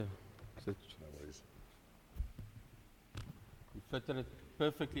fitted it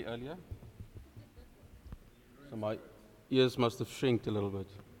perfectly earlier. So my ears must have shrinked a little bit.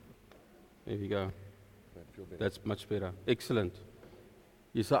 There we go. That's much better. Excellent.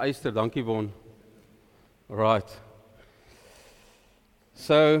 Jy's 'n eyster, dankie Von. Right.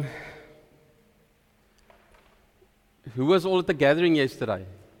 So, who was all at the gathering yesterday?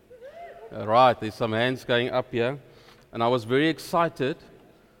 Right, there's some hands going up here. And I was very excited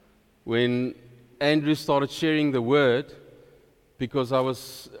when Andrew started sharing the word, because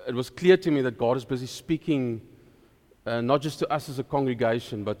it was clear to me that God is busy speaking, not just to us as a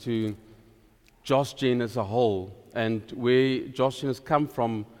congregation, but to Josh Gen as a whole, and where Josh Gen has come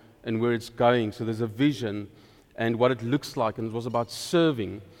from and where it's going. So there's a vision and what it looks like, and it was about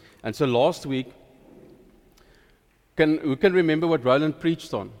serving. And so last week, who can remember what Roland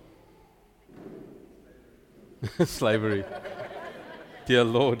preached on? Slavery. Dear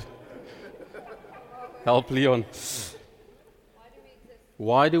Lord. Help Leon.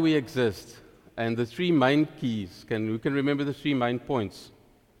 Why do we exist? And the three main keys. Who can remember the three main points?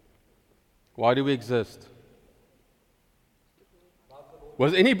 Why do we exist?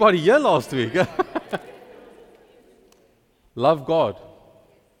 Was anybody here last week? Love God.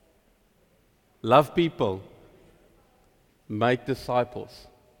 Love people. Make disciples.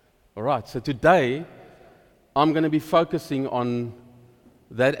 All right, so today I'm going to be focusing on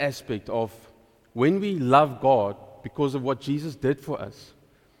that aspect of when we love God because of what Jesus did for us.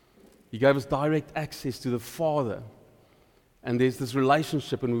 He gave us direct access to the Father. And there's this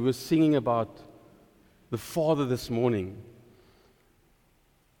relationship, and we were singing about the Father this morning.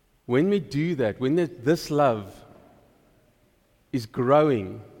 When we do that, when this love is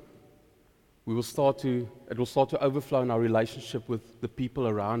growing, it will start to overflow in our relationship with the people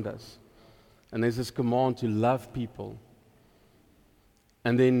around us. And there's this command to love people.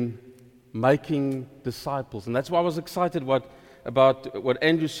 And then making disciples. And that's why I was excited about what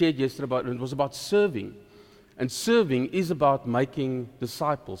Andrew shared yesterday. It was about serving. And serving is about making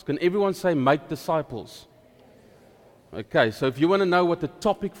disciples. Can everyone say, make disciples? Okay, so if you want to know what the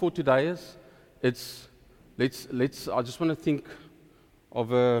topic for today is, I just want to think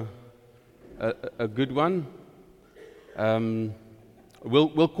of a good one.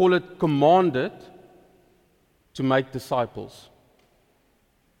 We'll call it commanded to make disciples.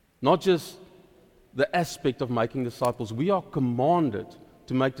 Not just the aspect of making disciples. We are commanded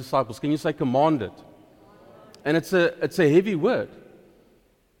to make disciples. Can you say commanded? And it's a heavy word.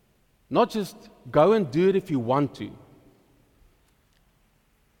 Not just go and do it if you want to.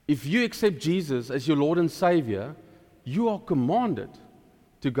 If you accept Jesus as your Lord and Savior, you are commanded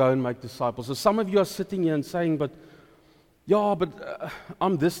to go and make disciples. So some of you are sitting here and saying, but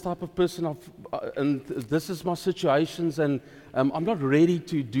I'm this type of person, and this is my situations, and I'm not ready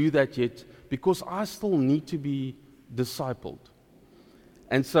to do that yet because I still need to be discipled.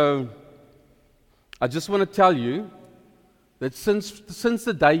 And so I just want to tell you that since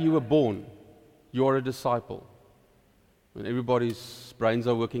the day you were born, you are a disciple. And everybody's brains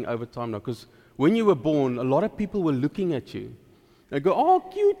are working overtime now, because when you were born, a lot of people were looking at you. They go, "Oh,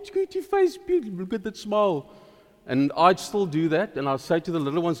 cute your face, beautiful, look at that smile." And I'd still do that, and I'd say to the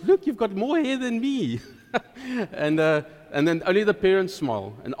little ones, "Look, you've got more hair than me." and then only the parents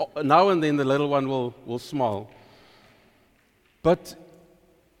smile, and now and then the little one will smile. But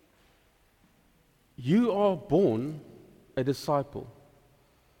you are born a disciple.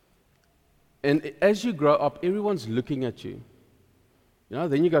 And as you grow up, everyone's looking at you.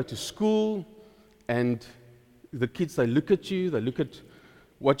 Then you go to school, and the kids, they look at you, they look at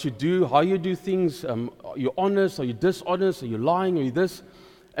what you do, how you do things. Are you honest? Are you dishonest? Are you lying? Are you this?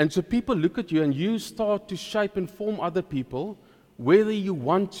 And so people look at you, and you start to shape and form other people, whether you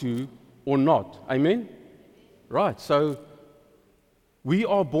want to or not. Amen? Right, so we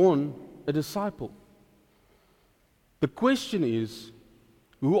are born a disciple. The question is,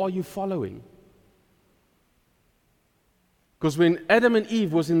 who are you following? Because when Adam and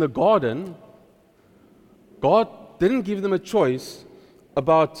Eve was in the garden, God didn't give them a choice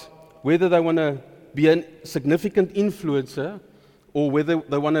about whether they want to be a significant influencer or whether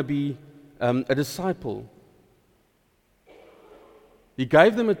they want to be a disciple. He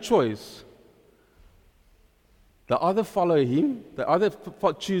gave them a choice. They either follow him, they either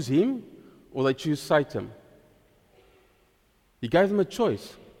choose him, or they choose Satan. He gave them a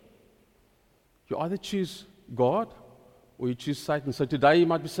choice. You either choose God or you choose Satan. So today you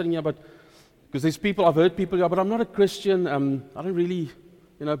might be sitting here, because there's people, I've heard people go, "But I'm not a Christian, I don't really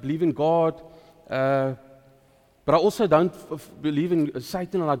believe in God, but I also don't believe in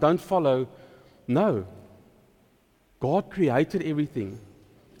Satan, and I don't follow." No. God created everything,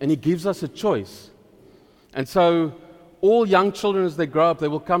 and He gives us a choice. And so all young children, as they grow up, they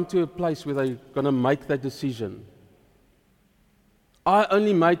will come to a place where they're going to make that decision. I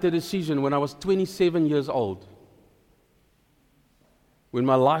only made the decision when I was 27 years old, when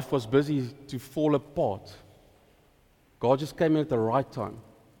my life was busy to fall apart. God just came in at the right time,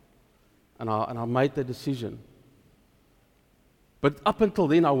 and I made the decision. But up until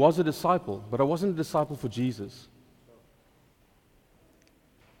then, I was a disciple, but I wasn't a disciple for Jesus.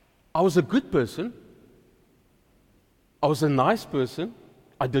 I was a good person. I was a nice person.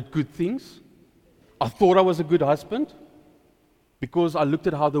 I did good things. I thought I was a good husband because I looked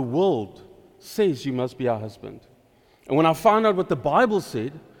at how the world says you must be a husband. And when I found out what the Bible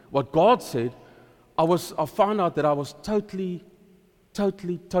said, what God said, I found out that I was totally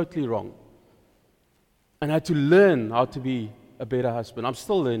wrong. And I had to learn how to be a better husband. I'm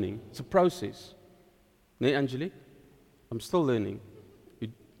still learning. It's a process. Ne, Angelique? I'm still learning.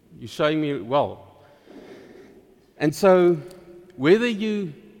 You're showing me well. And so, whether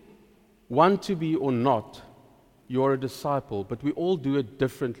you want to be or not, you're a disciple, but we all do it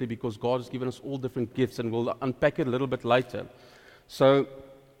differently because God has given us all different gifts, and we'll unpack it a little bit later. So,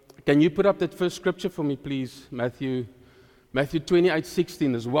 can you put up that first scripture for me, please? Matthew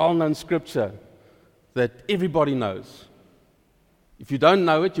 28:16 is well-known scripture that everybody knows. If you don't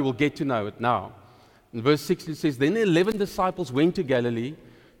know it, you will get to know it now. In verse 16 it says, Then the 11 disciples went to Galilee,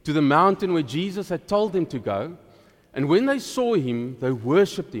 to the mountain where Jesus had told them to go. And when they saw him, they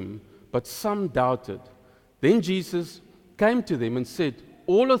worshipped him, but some doubted. Then Jesus came to them and said,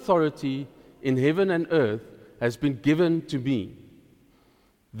 All authority in heaven and earth has been given to me.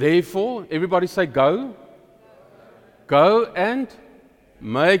 Therefore, everybody say, go. Go and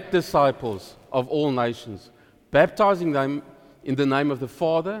make disciples of all nations, baptizing them in the name of the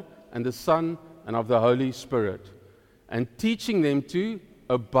Father and the Son and of the Holy Spirit, and teaching them to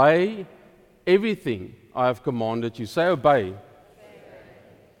obey everything I have commanded you. Say, obey.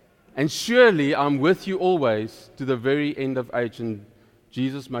 And surely I'm with you always to the very end of age. And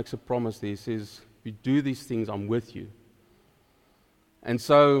Jesus makes a promise there. He says, if you do these things, I'm with you. And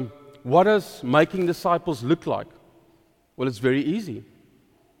so, what does making disciples look like? Well, it's very easy.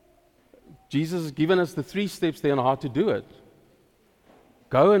 Jesus has given us the 3 steps there on how to do it.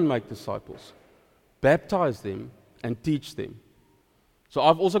 Go and make disciples. Baptize them and teach them. So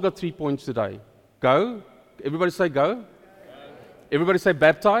I've also got 3 points today. Go. Everybody say go. Go. Everybody say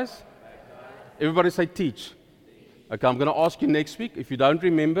baptize. Baptize. Everybody say teach. Okay, I'm going to ask you next week. If you don't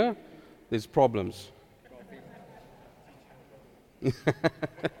remember, there's problems.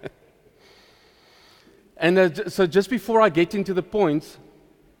 And so just before I get into the points,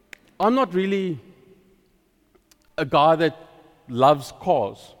 I'm not really a guy that loves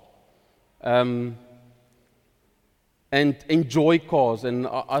cars. And enjoy cars, and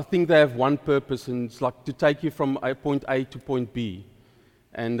I think they have one purpose, and it's like to take you from point A to point B.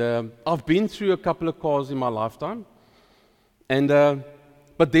 And I've been through a couple of cars in my lifetime, and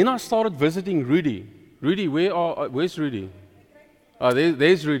but then I started visiting Rudy. Rudy, where's Rudy? Oh,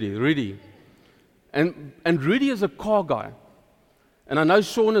 there's Rudy. Rudy, and Rudy is a car guy, and I know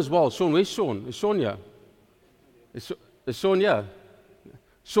Sean as well. Sean, where's Sean? Is Sean here? Is Sean here?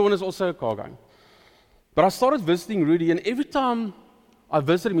 Sean is also a car guy. But I started visiting Rudy, and every time I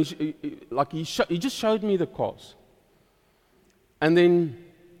visited him, he just showed me the cars. And then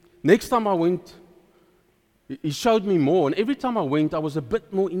next time I went, he showed me more. And every time I went, I was a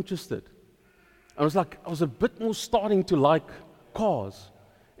bit more interested. I was a bit more starting to like cars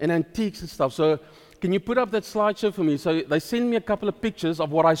and antiques and stuff. So can you put up that slideshow for me? So they sent me a couple of pictures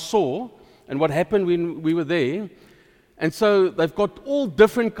of what I saw and what happened when we were there. And so they've got all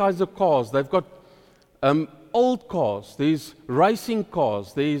different kinds of cars. They've got old cars, there's racing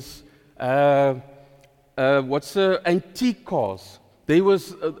cars, there's antique cars.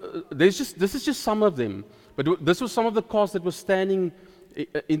 This is just some of them, but this was some of the cars that were standing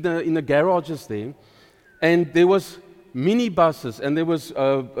in the garages there, and there was minibuses, and there was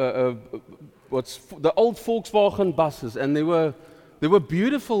the old Volkswagen buses, and they were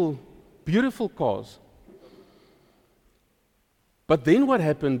beautiful cars. But then what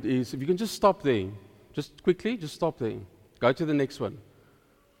happened is, if you can just stop there. Just quickly, just stop there. Go to the next one.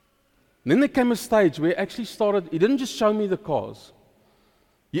 And then there came a stage where he didn't just show me the cars.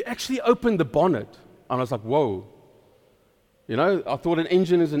 He actually opened the bonnet. And I was like, whoa. You know, I thought an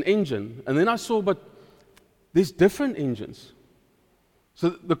engine is an engine. And then I saw, but there's different engines. So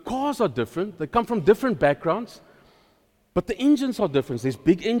the cars are different. They come from different backgrounds. But the engines are different. There's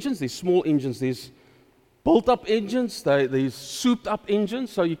big engines, there's small engines, there's built-up engines, there's souped-up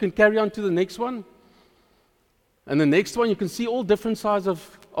engines. So you can carry on to the next one. And the next one, you can see all different sizes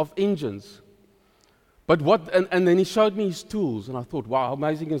of engines. and then he showed me his tools, and I thought, wow, how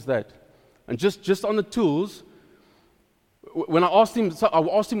amazing is that? And just on the tools, when I asked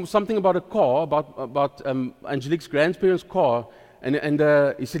him something about a car, about Angelique's grandparents' car, and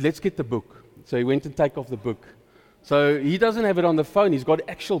he said, let's get the book. So he went and take off the book. So he doesn't have it on the phone, he's got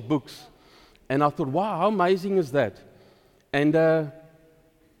actual books. And I thought, wow, how amazing is that? And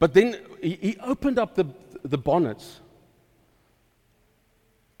but then he opened up the bonnets.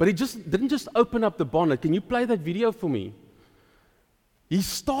 But he didn't just open up the bonnet. Can you play that video for me? He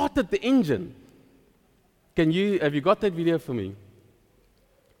started the engine. Have you got that video for me?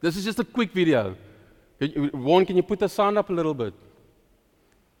 This is just a quick video. Warren, can you put the sound up a little bit?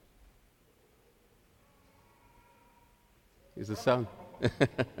 Is the sound?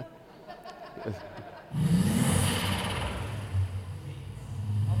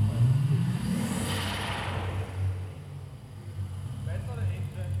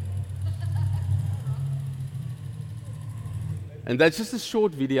 And that's just a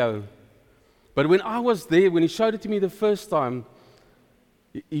short video. But when I was there, when he showed it to me the first time,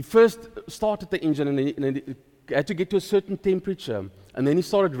 he first started the engine and he had to get to a certain temperature. And then he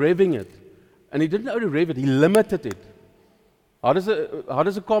started revving it. And he didn't only rev it, he limited it. How does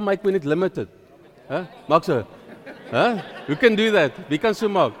a car make when it's limited? Huh? Maak so. Huh? Who can do that? Wie kan so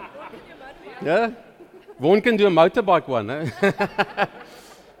maak? Yeah? One can do a motorbike one. Huh?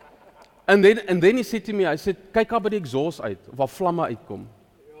 And then he said to me, I said, kyk daar by die exhaust uit, of waar vlamme uitkom.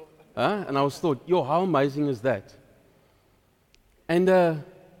 Huh? And I was thought, yo, how amazing is that? And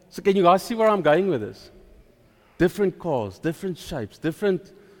so can you guys see where I'm going with this? Different cars, different shapes,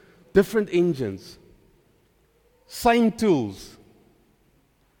 different engines, same tools,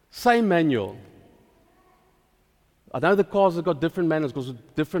 same manual. I know the cars have got different manuals because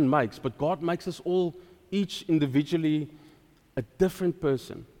of different makes, but God makes us all, each individually, a different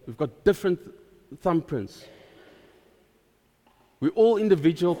person. We've got different thumbprints. We're all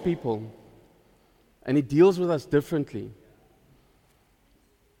individual people, and He deals with us differently.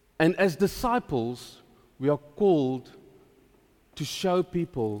 And as disciples, we are called to show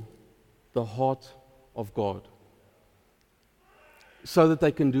people the heart of God. So that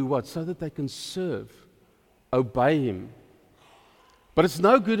they can do what? So that they can serve, obey Him. But it's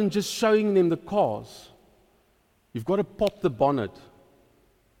no good in just showing them the cars. You've got to pop the bonnet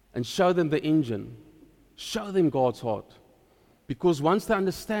and show them the engine. Show them God's heart. Because once they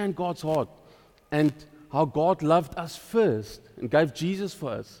understand God's heart and how God loved us first and gave Jesus for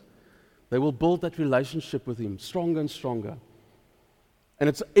us, they will build that relationship with Him stronger and stronger.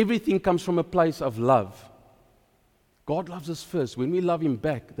 And everything comes from a place of love. God loves us first. When we love Him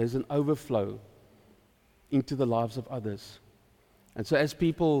back, there's an overflow into the lives of others. And so as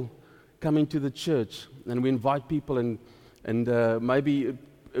people come into the church and we invite people and maybe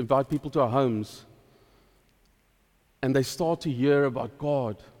invite people to our homes, and they start to hear about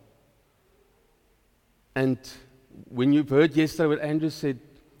God. And when you've heard yesterday what Andrew said,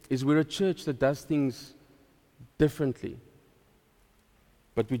 is we're a church that does things differently.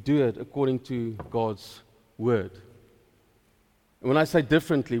 But we do it according to God's Word. And when I say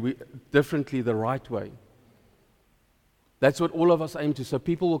differently, differently the right way. That's what all of us aim to. So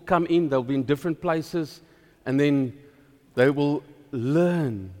people will come in, they'll be in different places, and then they will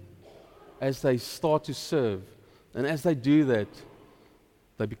learn as they start to serve. And as they do that,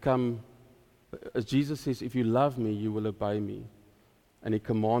 they become, as Jesus says, if you love me, you will obey me. And He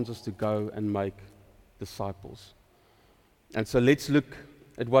commands us to go and make disciples. And so let's look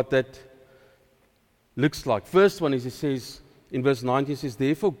at what that looks like. First one is, He says, in verse 19, He says,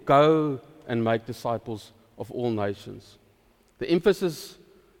 therefore go and make disciples of all nations. The emphasis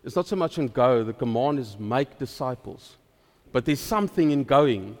is not so much on go, the command is make disciples. But there's something in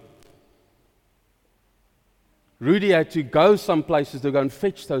going. Rudy had to go some places to go and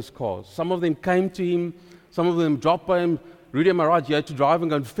fetch those cars. Some of them came to him, some of them dropped by him. Rudy, am I right? You had to drive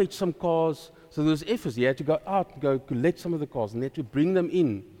and go and fetch some cars. So there was efforts. He had to go out and go collect some of the cars, and he had to bring them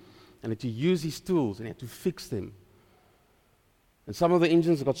in, and he had to use his tools, and he had to fix them. And some of the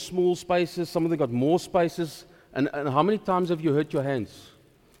engines have got small spaces, some of them got more spaces. And how many times have you hurt your hands?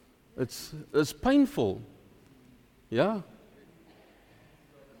 It's painful. Yeah?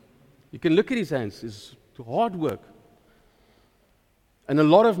 You can look at his hands. It's hard work. And a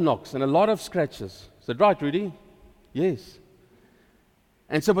lot of knocks and a lot of scratches. Is that right, Rudy? Yes.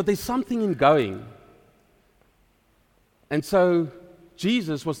 And so, but there's something in going. And so,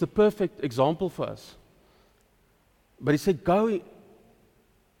 Jesus was the perfect example for us. But He said, go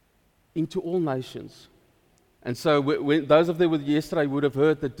into all nations. And so, when those of them with yesterday would have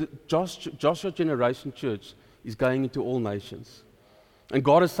heard that Joshua Generation Church is going into all nations. And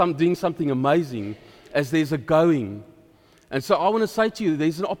God is doing something amazing. as there's a going. And so I want to say to you,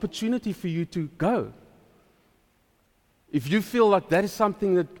 there's an opportunity for you to go. If you feel like that is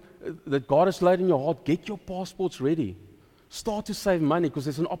something that God has laid in your heart, get your passports ready. Start to save money because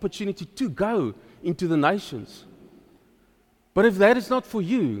there's an opportunity to go into the nations. But if that is not for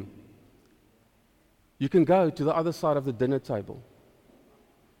you, you can go to the other side of the dinner table,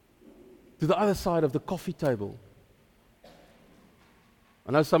 to the other side of the coffee table.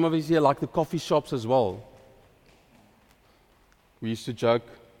 I know some of us here like the coffee shops as well. We used to joke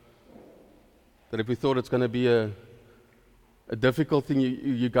that if we thought it's going to be a difficult thing,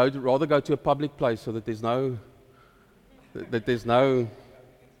 you rather go to a public place so that there's no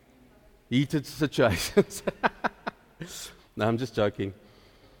heated situations. No, I'm just joking.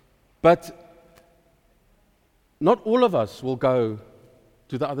 But not all of us will go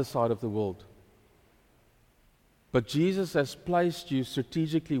to the other side of the world. But Jesus has placed you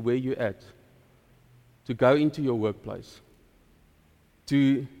strategically where you're at to go into your workplace,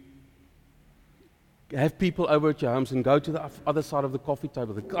 to have people over at your homes and go to the other side of the coffee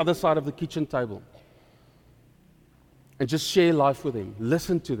table, the other side of the kitchen table, and just share life with them,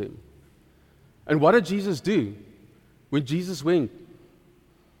 listen to them. And what did Jesus do? When Jesus went,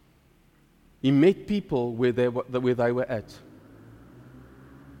 he met people where they were at.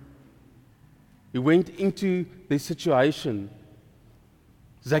 He went into their situation.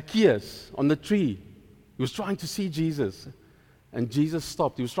 Zacchaeus on the tree, he was trying to see Jesus. And Jesus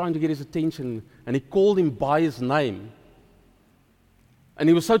stopped. He was trying to get his attention, and he called him by his name. And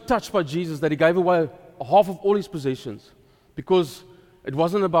he was so touched by Jesus that he gave away half of all his possessions, because it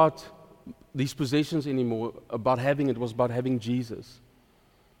wasn't about these possessions anymore, it was about having Jesus.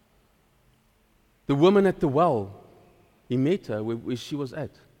 The woman at the well, he met her where she was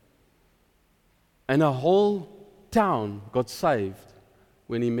at. And a whole town got saved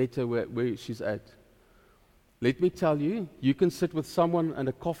when he met her where she's at. Let me tell you, you can sit with someone at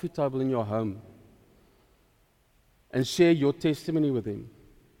a coffee table in your home and share your testimony with them.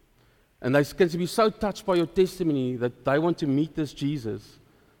 And they can be so touched by your testimony that they want to meet this Jesus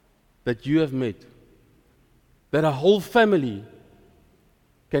that you have met, that a whole family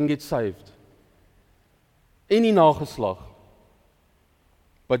can get saved. Any nageslag,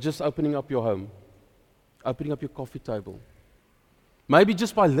 by just opening up your home, opening up your coffee table. Maybe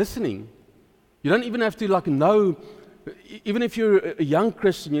just by listening. You don't even have to know, even if you're a young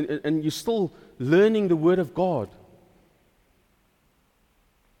Christian and you're still learning the Word of God,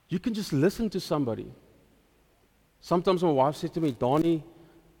 you can just listen to somebody. Sometimes my wife said to me, Danie,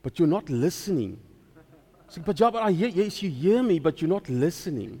 but you're not listening. I said, but I hear, yes, you hear me, but you're not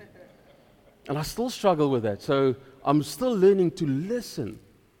listening. And I still struggle with that. So I'm still learning to listen.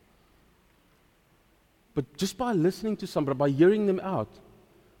 But just by listening to somebody, by hearing them out,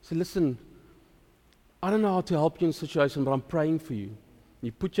 say, listen, I don't know how to help you in a situation, but I'm praying for you.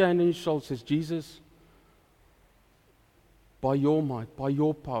 You put your hand on your shoulder and says, Jesus, by your might, by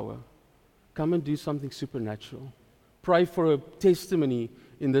your power, come and do something supernatural. Pray for a testimony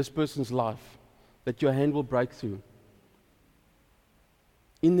in this person's life that your hand will break through.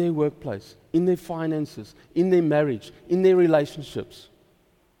 In their workplace, in their finances, in their marriage, in their relationships.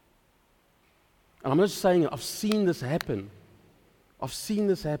 And I'm not just saying it, I've seen this happen. I've seen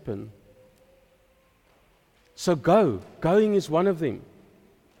this happen. So going is one of them.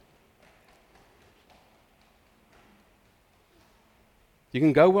 You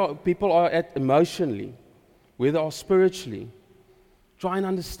can go where people are at emotionally, where they are spiritually. Try and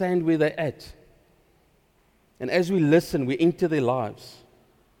understand where they're at. And as we listen, we enter their lives.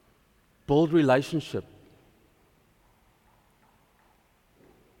 Build relationship.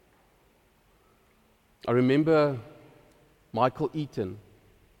 I remember Michael Eaton,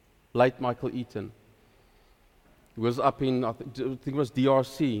 late Michael Eaton. He was up in, I think it was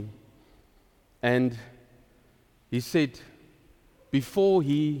DRC. And he said, before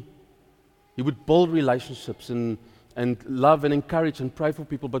he would build relationships and love and encourage and pray for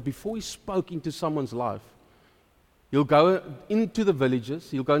people, but before he spoke into someone's life, he'll go into the villages,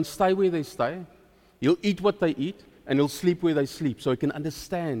 he'll go and stay where they stay, he'll eat what they eat, and he'll sleep where they sleep, so he can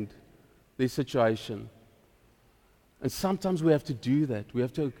understand their situation. And sometimes we have to do that. We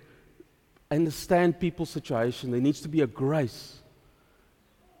have to understand people's situation. There needs to be a grace,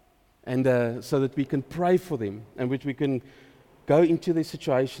 and so that we can pray for them, and which we can go into their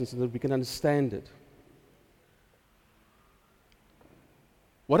situations so that we can understand it.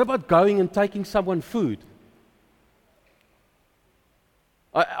 What about going and taking someone food?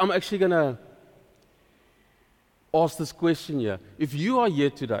 I'm actually going to ask this question here. If you are here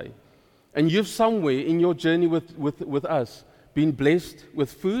today, and you've somewhere in your journey with us been blessed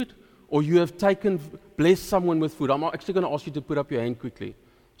with food or you have blessed someone with food. I'm actually going to ask you to put up your hand quickly.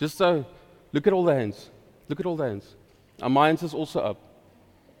 Just so, look at all the hands. Look at all the hands. My hands is also up.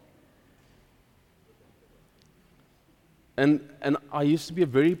 And I used to be a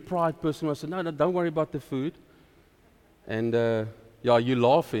very proud person. I said, no, don't worry about the food. And you're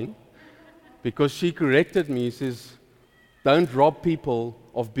laughing because she corrected me. She says, don't rob people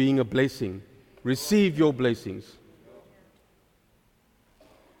of being a blessing. Receive your blessings.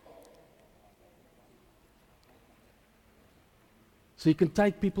 So you can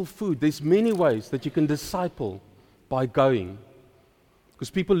take people food. There's many ways that you can disciple by going.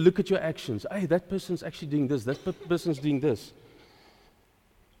 Because people look at your actions. Hey, that person's actually doing this. That person's doing this.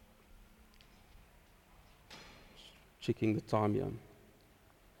 Checking the time here.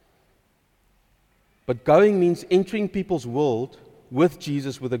 But going means entering people's world with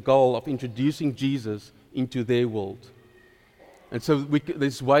Jesus with the goal of introducing Jesus into their world. And so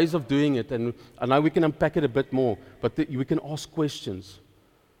there's ways of doing it, and I know we can unpack it a bit more, but we can ask questions.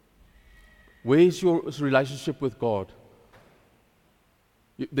 Where is your relationship with God?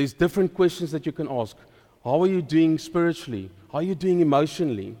 There's different questions that you can ask. How are you doing spiritually? How are you doing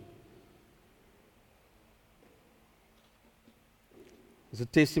emotionally? There's a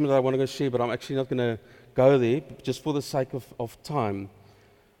testimony that I want to go share, but I'm actually not going to go there, just for the sake of time.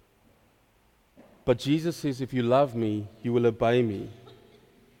 But Jesus says, if you love me, you will obey me.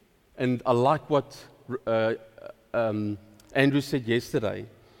 And I like what Andrew said yesterday.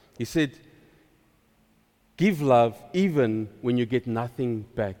 He said, give love even when you get nothing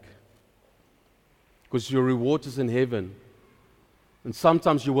back. Because your reward is in heaven. And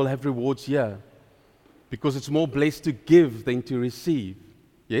sometimes you will have rewards here. Because it's more blessed to give than to receive.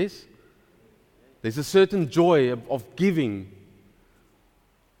 Yes? There's a certain joy of giving.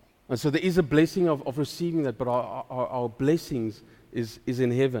 And so there is a blessing of receiving that, but our blessings is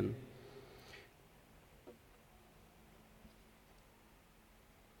in heaven.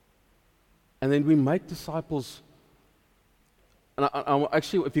 And then we make disciples. And I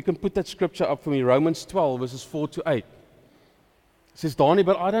actually, if you can put that scripture up for me, Romans 12, verses 4 to 8. It says, Danie,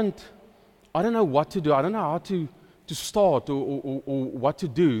 but I don't know what to do. I don't know how to start or what to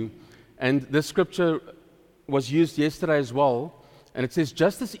do. And this scripture was used yesterday as well. And it says,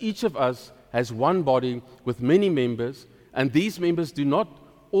 just as each of us has one body with many members, and these members do not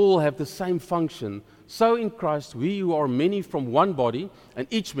all have the same function, so in Christ we who are many from one body, and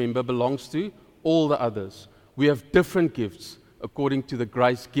each member belongs to all the others. We have different gifts according to the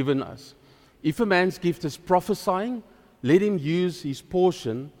grace given us. If a man's gift is prophesying, let him use his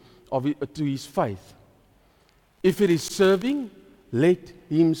portion to his faith. If it is serving, let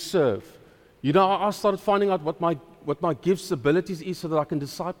him serve. You know, I started finding out what my gifts, abilities is so that I can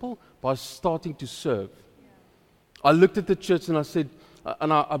disciple by starting to serve. I looked at the church and I said,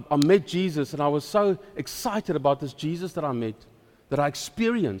 and I met Jesus, and I was so excited about this Jesus that I met, that I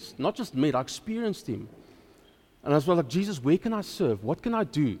experienced, not just met, I experienced him. And I was like, Jesus, where can I serve? What can I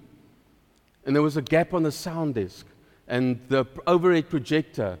do? And there was a gap on the sound desk and the overhead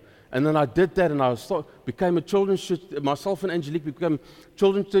projector. And then I did that, and I became a children's church. Myself and Angelique became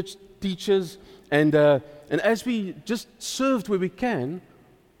children's church teachers. And as we just served where we can,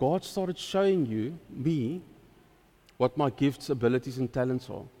 God started showing me, what my gifts, abilities, and talents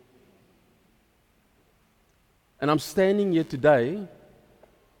are. And I'm standing here today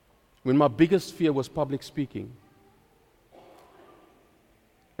when my biggest fear was public speaking.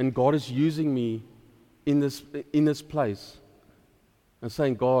 And God is using me in this place and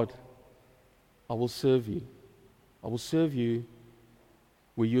saying, God, I will serve you. I will serve you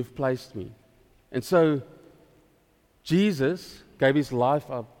where you've placed me. And so Jesus gave his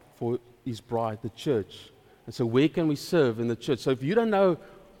life up for his bride, the church. And so where can we serve in the church? So if you don't know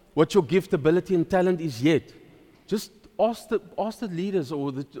what your gift, ability, and talent is yet, just ask the leaders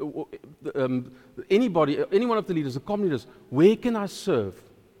or anybody, any one of the leaders, the common leaders, where can I serve?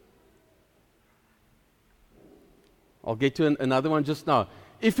 I'll get to another one just now.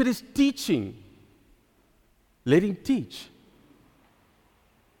 If it is teaching, let him teach.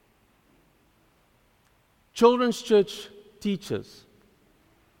 Children's church teachers.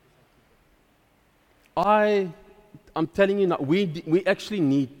 I'm telling you now, we actually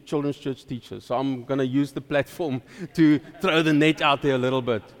need children's church teachers. So I'm going to use the platform to throw the net out there a little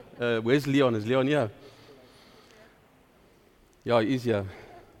bit. Where's Leon? Is Leon here? Yeah, he's here.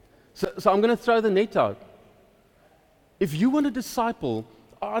 So I'm going to throw the net out. If you want to disciple,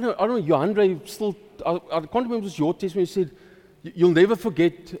 I don't know, Johandre still, I can't remember if it was your testimony. You said, you'll never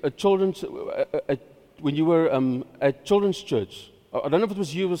forget when you were at children's church. I don't know if it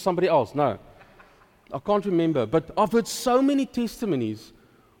was you or somebody else. No. I can't remember, but I've heard so many testimonies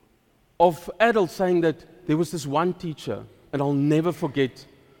of adults saying that there was this one teacher, and I'll never forget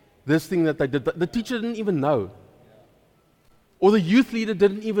this thing that they did. The teacher didn't even know. Or the youth leader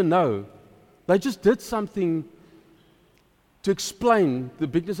didn't even know. They just did something to explain the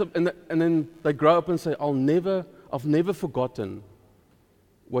bigness of, and then they grow up and say, I've never forgotten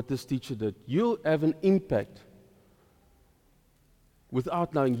what this teacher did. You'll have an impact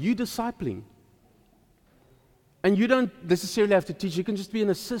without knowing. You discipling. And you don't necessarily have to teach. You can just be an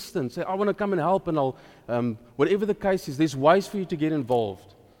assistant. Say, I want to come and help, and I'll, whatever the case is, there's ways for you to get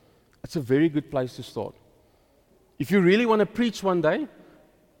involved. It's a very good place to start. If you really want to preach one day,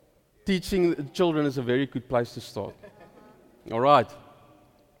 teaching children is a very good place to start. All right.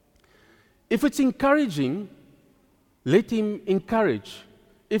 If it's encouraging, let him encourage.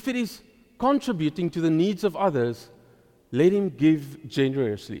 If it is contributing to the needs of others, let him give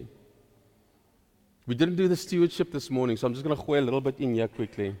generously. We didn't do the stewardship this morning, so I'm just going to go a little bit in here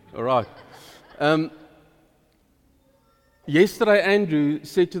quickly. All right. Yesterday, Andrew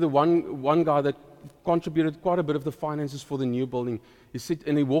said to the one guy that contributed quite a bit of the finances for the new building, he said,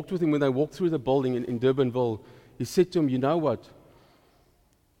 and he walked with him when they walked through the building in Durbanville. He said to him, you know what?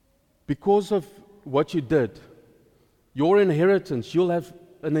 Because of what you did, your inheritance, you'll have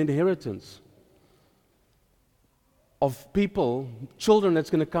an inheritance of people, children that's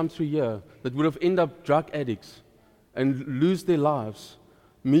going to come through here that would have ended up drug addicts and lose their lives,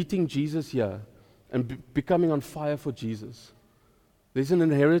 meeting Jesus here and becoming on fire for Jesus. There's an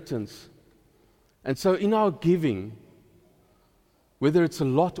inheritance. And so in our giving, whether it's a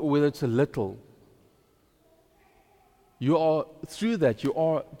lot or whether it's a little, you are, through that, you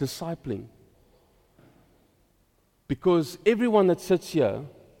are discipling. Because everyone that sits here,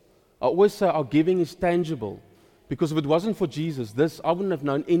 I always say our giving is tangible. Because if it wasn't for Jesus, I wouldn't have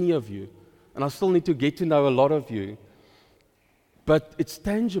known any of you. And I still need to get to know a lot of you. But it's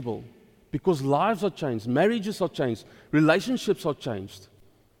tangible. Because lives are changed, marriages are changed, relationships are changed.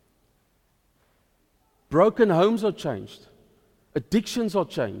 Broken homes are changed. Addictions are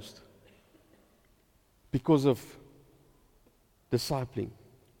changed. Because of discipling.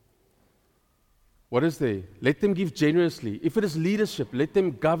 What is there? Let them give generously. If it is leadership, let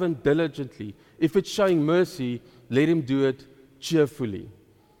them govern diligently. If it's showing mercy, let him do it cheerfully.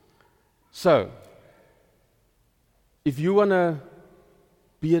 So, if you want to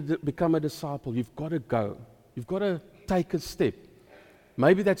become a disciple, you've got to go. You've got to take a step.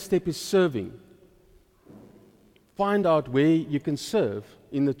 Maybe that step is serving. Find out where you can serve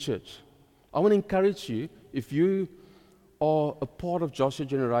in the church. I want to encourage you, if you are a part of Joshua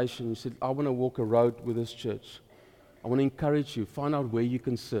Generation, you said, I want to walk a road with this church. I want to encourage you, find out where you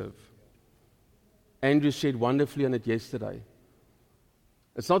can serve. Andrew shared wonderfully on it yesterday.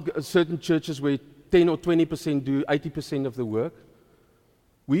 It's not certain churches where 10 or 20% do 80% of the work.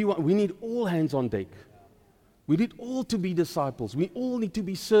 We need all hands on deck. We need all to be disciples. We all need to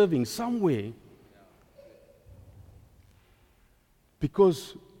be serving somewhere.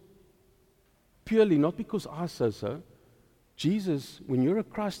 Because, purely, not because I say so, Jesus, when you're a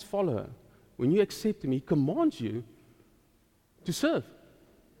Christ follower, when you accept him, he commands you to serve.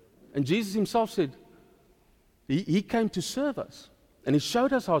 And Jesus himself said, he came to serve us. And he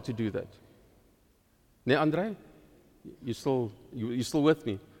showed us how to do that. Ne, Andre? You still with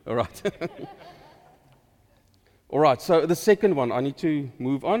me? All right. All right, so the second one, I need to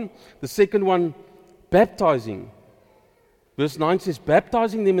move on. The second one, baptizing. Verse 9 says,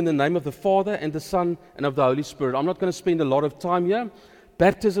 baptizing them in the name of the Father and the Son and of the Holy Spirit. I'm not going to spend a lot of time here.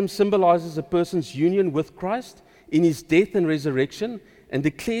 Baptism symbolizes a person's union with Christ in his death and resurrection and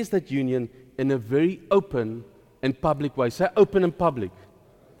declares that union in a very open and public way. Say open and public.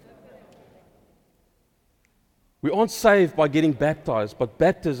 We aren't saved by getting baptized, but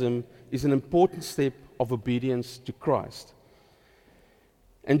baptism is an important step of obedience to Christ.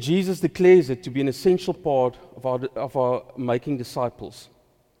 And Jesus declares it to be an essential part of our making disciples.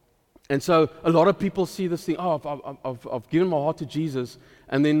 And so a lot of people see this thing, I've given my heart to Jesus,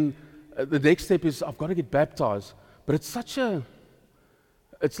 and then the next step is I've got to get baptized. But it's such a,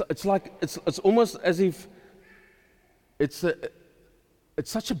 it's almost as if it's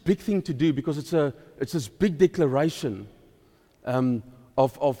such a big thing to do because it's this big declaration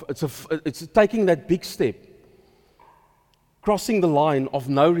it's taking that big step. Crossing the line of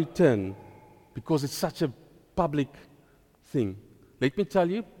no return because it's such a public thing. Let me tell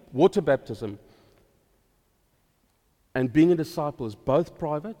you, water baptism and being a disciple is both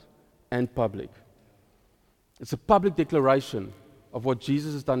private and public. It's a public declaration of what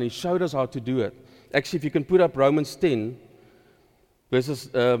Jesus has done. He showed us how to do it. Actually, if you can put up Romans 10,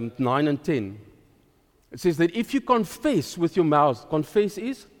 verses 9 and 10, it says that if you confess with your mouth, confess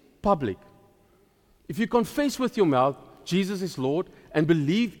is public. If you confess with your mouth Jesus is Lord and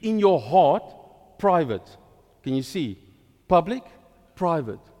believe in your heart, private. Can you see? Public,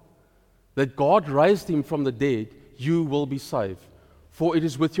 private. That God raised him from the dead, you will be saved. For it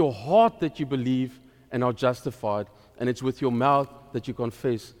is with your heart that you believe and are justified, and it's with your mouth that you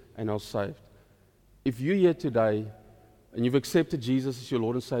confess and are saved. If you're here today and you've accepted Jesus as your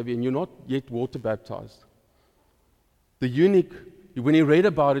Lord and Savior and you're not yet water baptized, the eunuch, when he read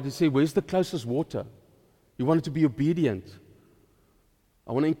about it, he said, where's the closest water? He wanted to be obedient.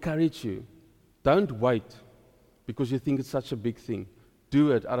 I want to encourage you. Don't wait because you think it's such a big thing.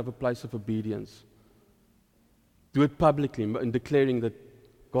 Do it out of a place of obedience. Do it publicly in declaring that,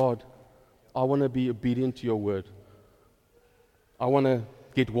 God, I want to be obedient to your word. I want to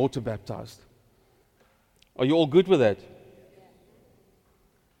get water baptized. Are you all good with that?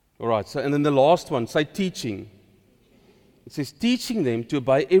 All right, so and then the last one, say teaching. It says, teaching them to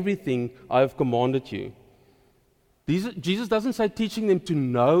obey everything I have commanded you. Jesus doesn't say teaching them to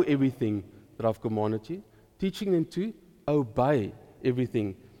know everything that I've commanded you. Teaching them to obey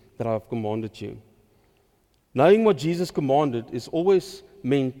everything that I've commanded you. Knowing what Jesus commanded is always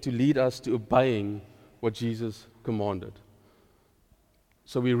meant to lead us to obeying what Jesus commanded.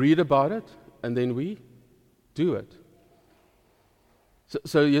 So we read about it, and then we do it.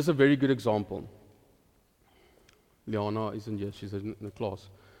 So here's a very good example. Liana isn't here, she's in the class.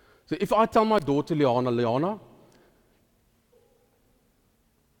 So if I tell my daughter Liana,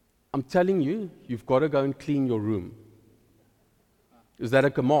 I'm telling you, you've got to go and clean your room. Is that a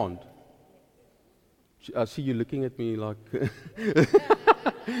command? I see you looking at me like,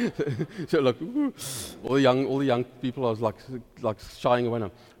 so like all the young people are like shying away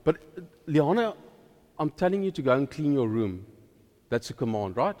now. But Liana, I'm telling you to go and clean your room. That's a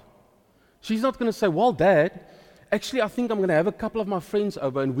command, right? She's not going to say, well, Dad, actually I think I'm going to have a couple of my friends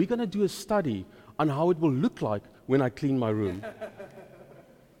over and we're going to do a study on how it will look like when I clean my room.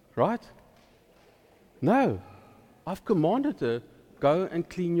 Right? No. I've commanded her, go and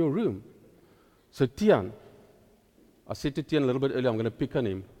clean your room. So Tian, I said to Tian a little bit earlier, I'm going to pick on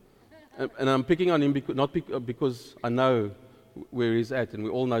him. And I'm picking on him because I know where he's at, and we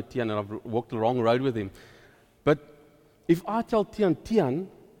all know Tian, and I've walked the wrong road with him. But if I tell Tian,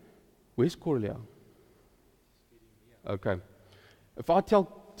 where's Corlia? Okay. If I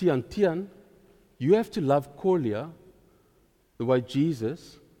tell Tian, you have to love Corlia the way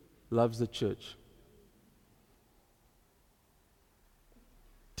Jesus loves the church.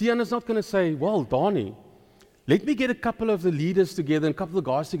 Tian is not going to say, well, Danie, let me get a couple of the leaders together and a couple of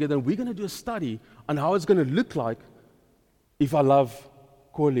the guys together, and we're going to do a study on how it's going to look like if I love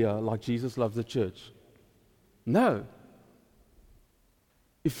Corlia like Jesus loves the church. No.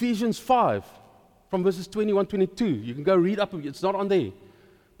 Ephesians 5, from verses 21, 22. You can go read up, it's not on there.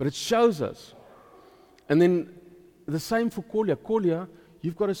 But it shows us. And then the same for Corlia. Corlia,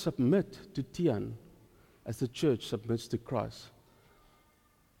 you've got to submit to Tian as the church submits to Christ.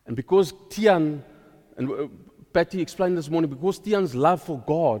 And because Tian, and Patty explained this morning, because Tian's love for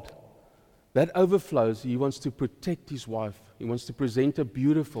God, that overflows. He wants to protect his wife. He wants to present her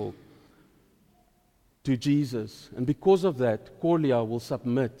beautiful to Jesus. And because of that, Corlia will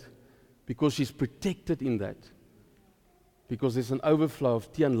submit because she's protected in that. Because there's an overflow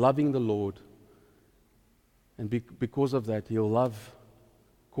of Tian loving the Lord. And because of that, he'll love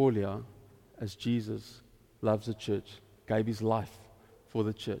Corlia as Jesus loves the church, gave his life for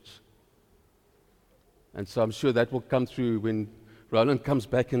the church. And so I'm sure that will come through when Roland comes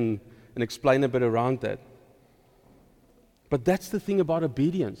back and explain a bit around that. But that's the thing about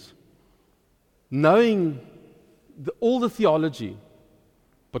obedience. Knowing all the theology,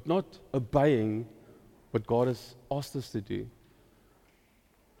 but not obeying what God has asked us to do.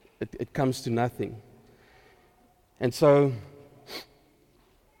 It comes to nothing. And so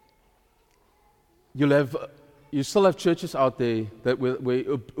you still have churches out there that where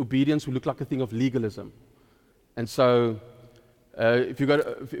obedience will look like a thing of legalism. And so if you're going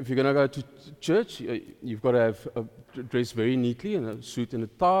to go to church, you've got to have dress very neatly in a suit and a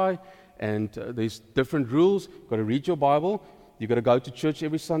tie, and there's different rules. You've got to read your Bible. You've got to go to church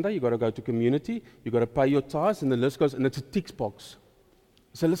every Sunday. You've got to go to community. You've got to pay your tithes, and the list goes, and it's a tick box.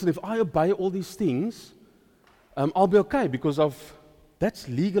 So listen, if I obey all these things, I'll be okay because that's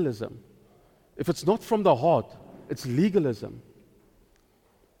legalism. If it's not from the heart, it's legalism.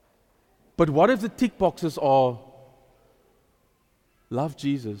 But what if the tick boxes are love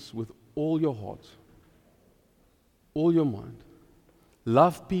Jesus with all your heart, all your mind,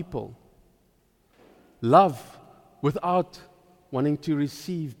 love people, love without wanting to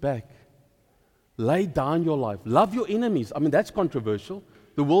receive back, lay down your life, love your enemies. I mean, that's controversial.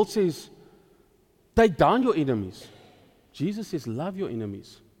 The world says, take down your enemies. Jesus says, love your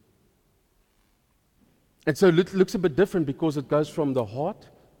enemies. And so it looks a bit different because it goes from the heart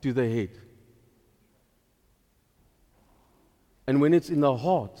to the head. And when it's in the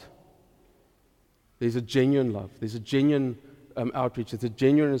heart, there's a genuine love, there's a genuine outreach, there's a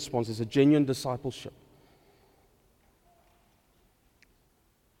genuine response, there's a genuine discipleship.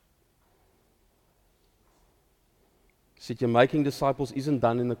 See, you're making disciples isn't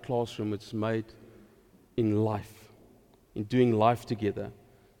done in the classroom, it's made in life, in doing life together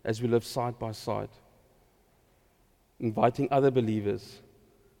as we live side by side. Inviting other believers,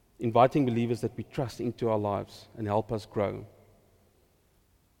 inviting believers that we trust into our lives and help us grow.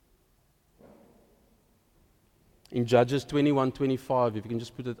 In Judges 21:25, if you can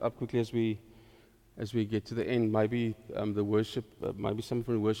just put it up quickly as we get to the end, maybe the worship, maybe some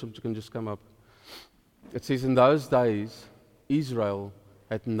from the worship can just come up. It says, in those days, Israel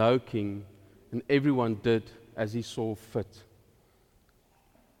had no king, and everyone did as he saw fit.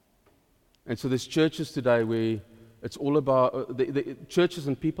 And so there's churches today where it's all about, the churches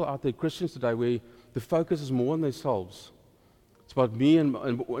and people out there, Christians today, where the focus is more on themselves. It's about me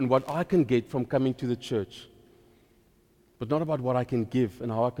and what I can get from coming to the church, but not about what I can give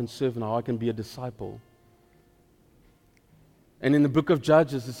and how I can serve and how I can be a disciple. And in the book of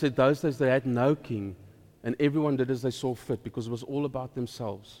Judges, it said those days they had no king, and everyone did as they saw fit because it was all about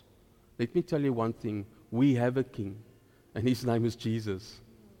themselves. Let me tell you one thing, we have a king, and his name is Jesus.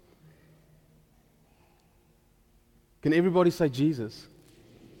 Can everybody say Jesus?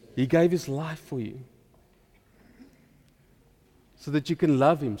 He gave his life for you so that you can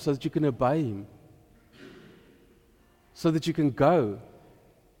love him, so that you can obey him, so that you can go.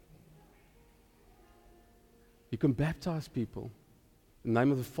 You can baptize people in the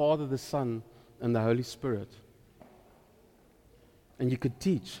name of the Father, the Son, and the Holy Spirit. And you could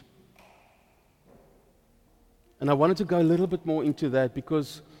teach. And I wanted to go a little bit more into that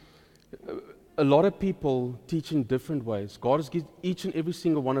because a lot of people teach in different ways. God has given each and every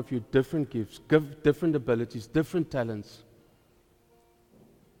single one of you different gifts, different abilities, different talents.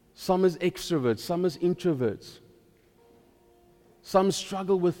 Some is extroverts, some is introverts. Some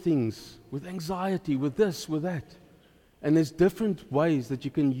struggle with things, with anxiety, with this, with that. And there's different ways that you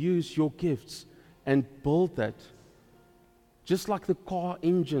can use your gifts and build that. Just like the car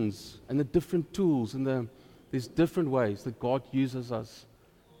engines and the different tools, and there's different ways that God uses us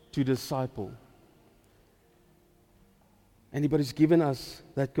to disciple. And He's given us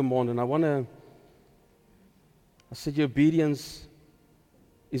that command. And I said your obedience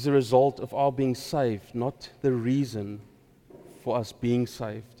is a result of our being saved, not the reason for us being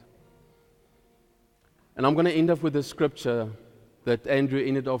saved. And I'm going to end up with a scripture that Andrew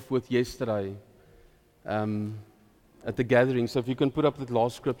ended off with yesterday at the gathering. So if you can put up that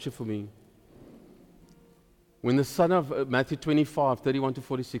last scripture for me. When the Son of, Matthew 25, 31 to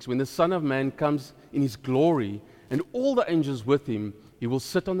 46, when the Son of Man comes in His glory and all the angels with Him, He will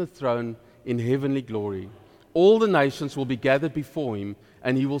sit on the throne in heavenly glory. All the nations will be gathered before Him,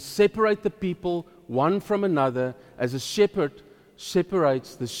 and He will separate the people one from another as a shepherd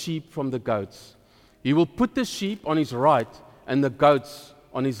separates the sheep from the goats. He will put the sheep on His right and the goats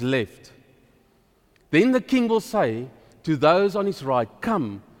on His left. Then the King will say to those on His right,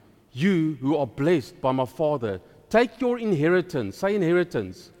 "Come, you who are blessed by my Father, take your inheritance." Say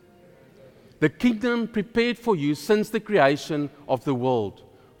inheritance. "The kingdom prepared for you since the creation of the world.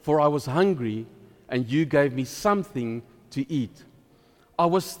 For I was hungry, and you gave me something to eat. I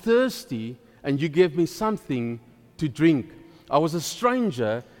was thirsty, and you gave me something to drink. I was a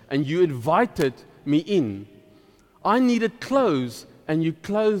stranger, and you invited me in. I needed clothes, and you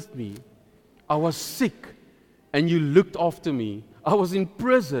clothed me. I was sick, and you looked after me. I was in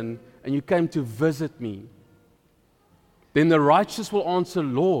prison, and you came to visit me." Then the righteous will answer,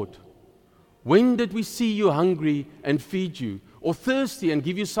 "Lord, when did we see you hungry and feed you, or thirsty and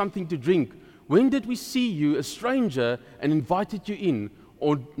give you something to drink? When did we see you a stranger and invited you in,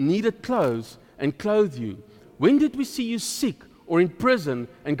 or needed clothes and clothed you? When did we see you sick or in prison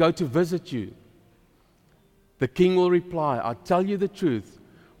and go to visit you?" The King will reply, "I tell you the truth,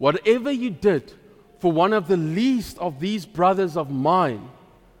 whatever you did for one of the least of these brothers of mine,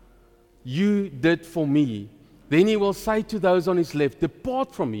 you did for me." Then He will say to those on His left,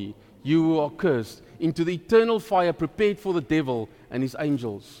 "Depart from me, you who are cursed, into the eternal fire prepared for the devil and his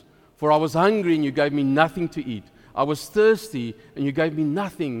angels. For I was hungry, and you gave me nothing to eat. I was thirsty, and you gave me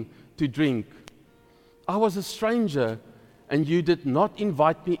nothing to drink. I was a stranger, and you did not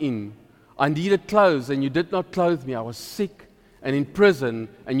invite me in. I needed clothes, and you did not clothe me. I was sick and in prison,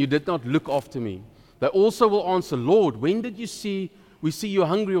 and you did not look after me." They also will answer, "Lord, when did you see We see you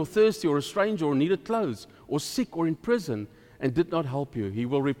hungry or thirsty or a stranger or needed clothes or sick or in prison and did not help you. He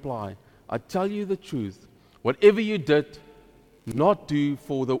will reply, I tell you the truth. Whatever you did not do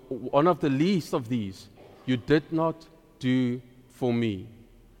for one of the least of these, you did not do for me.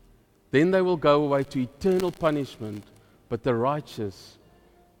 Then they will go away to eternal punishment, but the righteous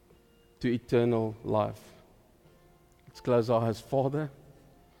to eternal life. Let's close our eyes. Father,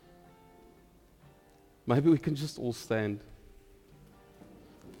 maybe we can just all stand.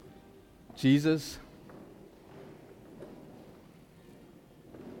 Jesus,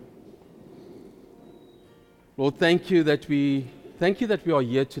 Lord, thank you that we are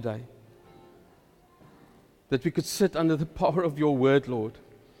here today. That we could sit under the power of your word, Lord.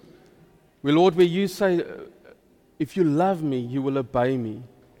 Lord, where you say, if you love me, you will obey me.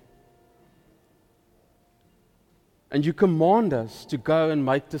 And you command us to go and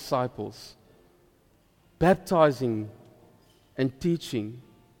make disciples, baptizing and teaching.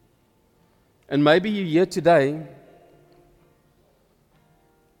 And maybe you're here today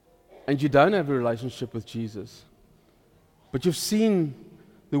and you don't have a relationship with Jesus. But you've seen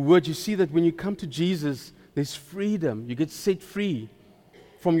the word. You see that when you come to Jesus, there's freedom. You get set free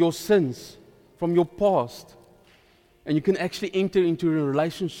from your sins, from your past. And you can actually enter into a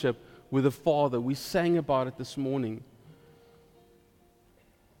relationship with the Father. We sang about it this morning.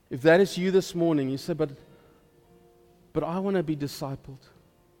 If that is you this morning, you say, but I want to be discipled.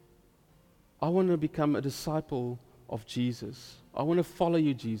 I want to become a disciple of Jesus. I want to follow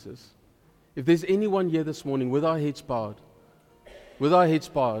you, Jesus. If there's anyone here this morning with our heads bowed,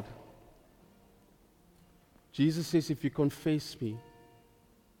 Jesus says, if you confess me,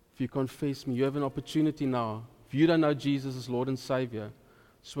 you have an opportunity now. If you don't know Jesus as Lord and Savior,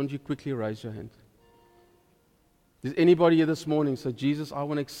 I just want you to quickly raise your hand. Is anybody here this morning say, Jesus, I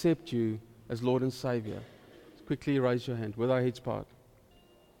want to accept you as Lord and Savior? Just quickly raise your hand with our heads bowed.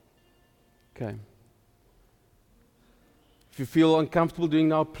 Okay. If you feel uncomfortable doing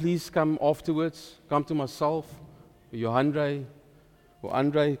now, please come afterwards. Come to myself, or Johandre, or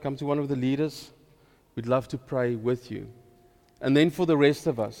Andre, come to one of the leaders. We'd love to pray with you. And then for the rest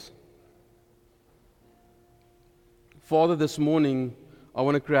of us, Father, this morning, I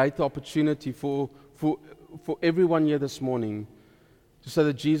want to create the opportunity for everyone here this morning to say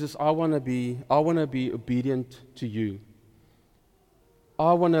that, Jesus, I want to be obedient to you.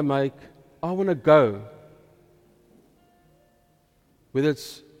 I want to go, whether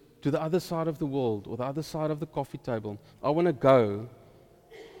it's to the other side of the world or the other side of the coffee table. I want to go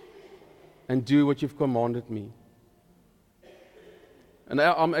and do what you've commanded me. And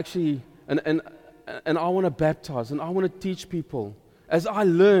I'm actually, and I want to baptize, and I want to teach people. As I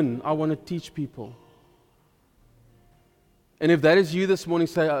learn, I want to teach people. And if that is you this morning,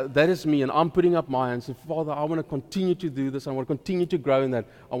 say, that is me, and I'm putting up my hand. Say, Father, I want to continue to do this. I want to continue to grow in that.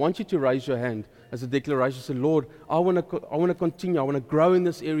 I want you to raise your hand as a declaration. Say, Lord, I want to continue. I want to grow in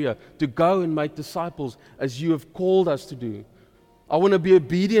this area, to go and make disciples as you have called us to do. I want to be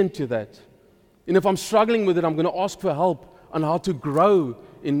obedient to that. And if I'm struggling with it, I'm going to ask for help on how to grow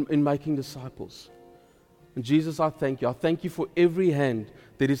in making disciples. And Jesus, I thank you. I thank you for every hand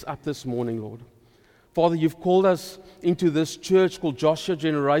that is up this morning, Lord. Father, you've called us into this church called Joshua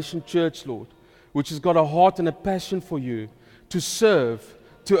Generation Church, Lord, which has got a heart and a passion for you, to serve,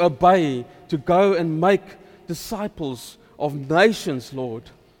 to obey, to go and make disciples of nations, Lord.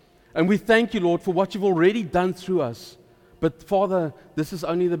 And we thank you, Lord, for what you've already done through us. But Father, this is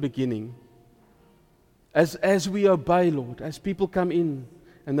only the beginning. As we obey, Lord, as people come in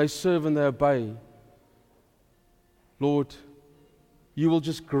and they serve and they obey, Lord, you will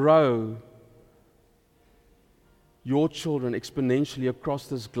just grow your children exponentially across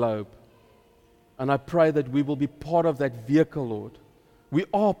this globe. And I pray that we will be part of that vehicle, Lord. We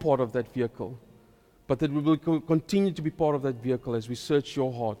are part of that vehicle, but that we will continue to be part of that vehicle as we search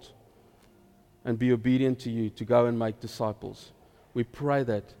your heart and be obedient to you to go and make disciples. We pray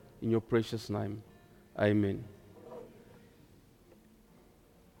that in your precious name. Amen.